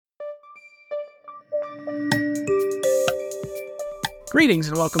Greetings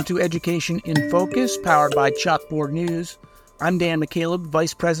and welcome to Education in Focus, powered by Chalkboard News. I'm Dan McCaleb,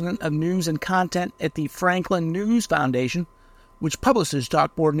 Vice President of News and Content at the Franklin News Foundation, which publishes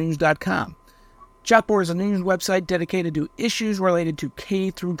chalkboardnews.com. Chalkboard is a news website dedicated to issues related to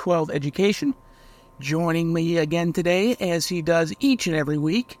K-12 education. Joining me again today, as he does each and every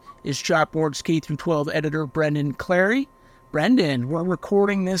week, is Chalkboard's K-12 editor, Brendan Clary. Brendan, we're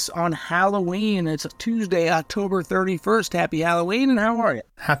recording this on Halloween. It's Tuesday, October 31st. Happy Halloween, and how are you?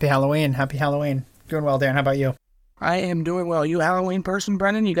 Happy Halloween. Happy Halloween. Doing well, Dan. How about you? I am doing well. You a Halloween person,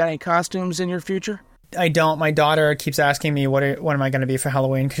 Brendan? You got any costumes in your future? I don't. My daughter keeps asking me what am I going to be for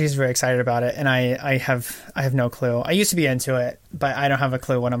Halloween, because she's very excited about it, and I have no clue. I used to be into it, but I don't have a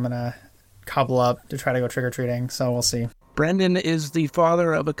clue what I'm going to cobble up to try to go trick-or-treating, so we'll see. Brendan is the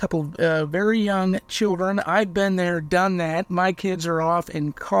father of a couple very young children. I've been there, done that. My kids are off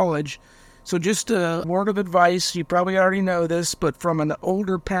in college. So just a word of advice, you probably already know this, but from an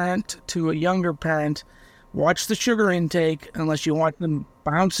older parent to a younger parent, watch the sugar intake unless you want them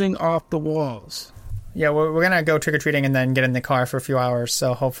bouncing off the walls. Yeah, we're going to go trick-or-treating and then get in the car for a few hours,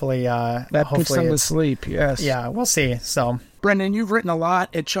 so hopefully... that puts them to sleep, yes. Yeah, we'll see, so... Brendan, you've written a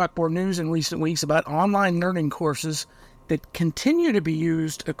lot at Chalkboard News in recent weeks about online learning courses that continue to be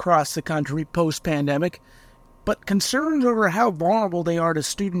used across the country post-pandemic, but concerns over how vulnerable they are to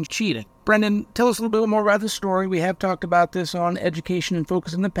student cheating. Brendan, tell us a little bit more about this story. We have talked about this on Education in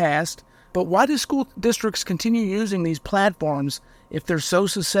Focus in the past, but why do school districts continue using these platforms if they're so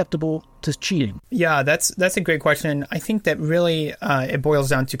susceptible to cheating? Yeah, that's a great question. I think that really it boils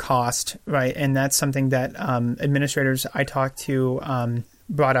down to cost, right? And that's something that administrators I talked to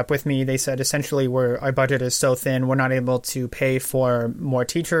brought up with me. They said essentially our budget is so thin, we're not able to pay for more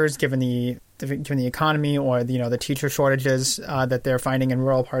teachers given the economy or the teacher shortages that they're finding in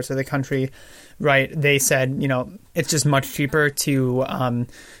rural parts of the country, right? They said, it's just much cheaper to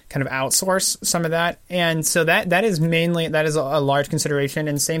kind of outsource some of that. And so that is a large consideration.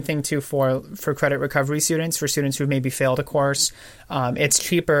 And same thing too for credit recovery students, for students who maybe failed a course. It's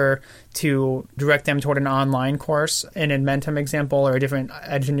cheaper to direct them toward an online course, an Edmentum example, or a different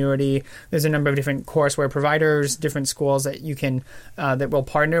Edgenuity. There's a number of different courseware providers, different schools that you can that will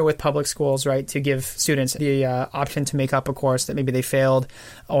partner with public schools, right, to give students the option to make up a course that maybe they failed,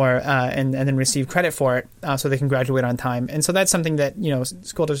 or and then receive credit for it, so they can graduate on time. And so that's something that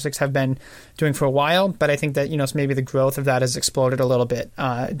school districts have been doing for a while. But I think that maybe the growth of that has exploded a little bit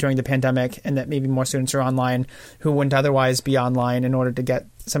during the pandemic, and that maybe more students are online who wouldn't otherwise be online in order to get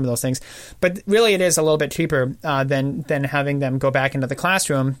some of those things. But really it is a little bit cheaper than having them go back into the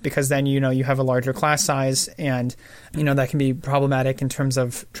classroom, because then you have a larger class size, and that can be problematic in terms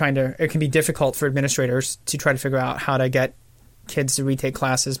of it can be difficult for administrators to try to figure out how to get kids to retake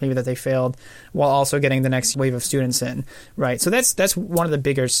classes maybe that they failed, while also getting the next wave of students in, right? So that's one of the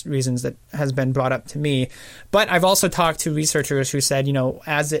biggest reasons that has been brought up to me. But I've also talked to researchers who said,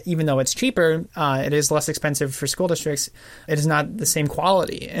 even though it's cheaper, it is less expensive for school districts. It is not the same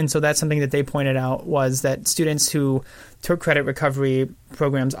quality. And so that's something that they pointed out, was that students who took credit recovery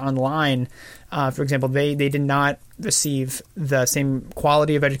programs online, for example, they did not receive the same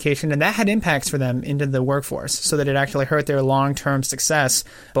quality of education, and that had impacts for them into the workforce, so that it actually hurt their long-term success,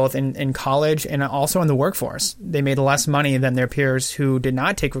 both in college and also in the workforce. They made less money than their peers who did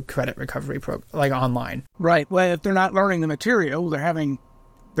not take credit recovery like online. Right. Well, if they're not learning the material, they're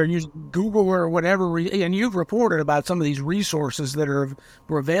using Google or whatever, and you've reported about some of these resources that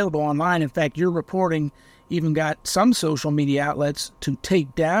were available online. In fact, your reporting even got some social media outlets to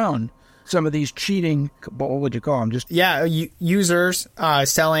take down some of these cheating, what would you call them? Users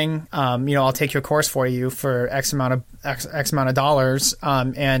selling, I'll take your course for you for X amount of dollars,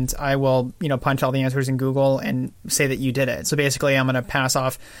 and I will, punch all the answers in Google and say that you did it. So basically, I'm going to pass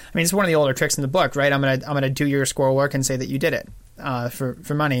off. It's one of the older tricks in the book, right? I'm going to do your schoolwork and say that you did it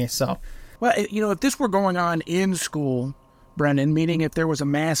for money. So, well, if this were going on in school, Brendan, meaning if there was a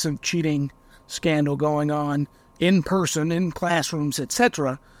massive cheating scandal going on in person, in classrooms,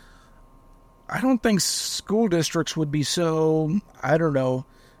 etc., I don't think school districts would be so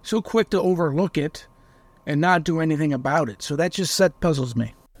quick to overlook it and not do anything about it. So that puzzles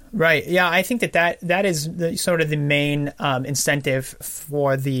me. Right. Yeah, I think that is sort of the main incentive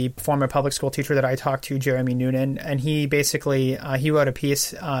for the former public school teacher that I talked to, Jeremy Noonan. And he basically he wrote a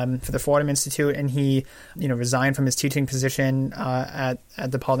piece for the Fordham Institute, and he resigned from his teaching position at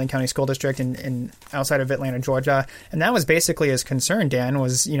the Paulding County School District in outside of Atlanta, Georgia. And that was basically his concern, Dan,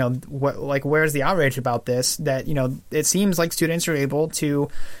 was where's the outrage about this? That it seems like students are able to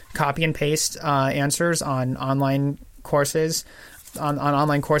copy and paste answers on online courses on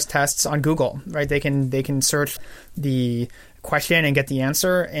online course tests on Google, right? They can search the question and get the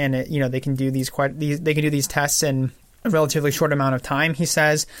answer, and they can do these tests in a relatively short amount of time, he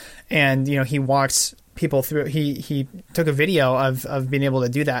says. And he walks people through. He took a video of being able to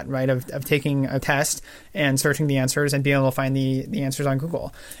do that, right? Of taking a test and searching the answers and being able to find the answers on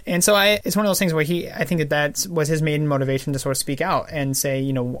Google. And so it's one of those things where I think that was his main motivation to sort of speak out and say,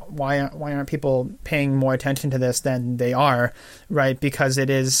 why aren't people paying more attention to this than they are, right? Because it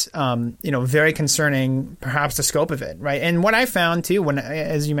is, very concerning, perhaps the scope of it, right? And what I found too,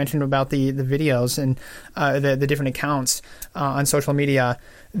 as you mentioned about the videos and the different accounts on social media,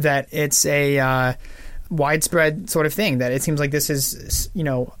 that it's a widespread sort of thing, that it seems like this is,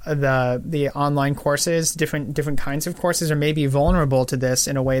 the online courses, different kinds of courses are maybe vulnerable to this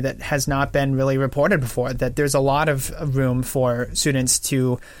in a way that has not been really reported before, that there's a lot of room for students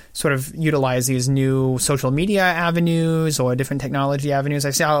to sort of utilize these new social media avenues or different technology avenues.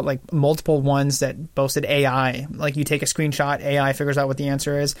 I saw like multiple ones that boasted AI, like you take a screenshot, AI figures out what the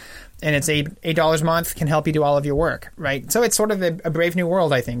answer is, and it's $8 a month, can help you do all of your work, right? So it's sort of a brave new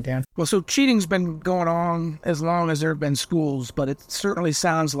world, I think, Dan. Well, so cheating's been going on as long as there have been schools, but it certainly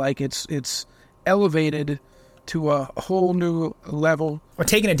sounds like it's elevated to a whole new level. Or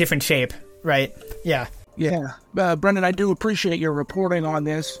taking a different shape, right? Yeah. Yeah. Brendan, I do appreciate your reporting on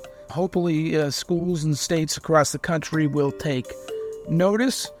this. Hopefully schools and states across the country will take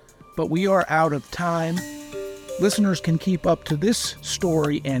notice, but we are out of time. Listeners can keep up to this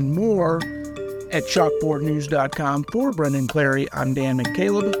story and more at chalkboardnews.com. For Brendan Clary, I'm Dan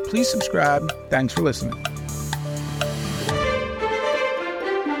McCaleb. Please subscribe. Thanks for listening.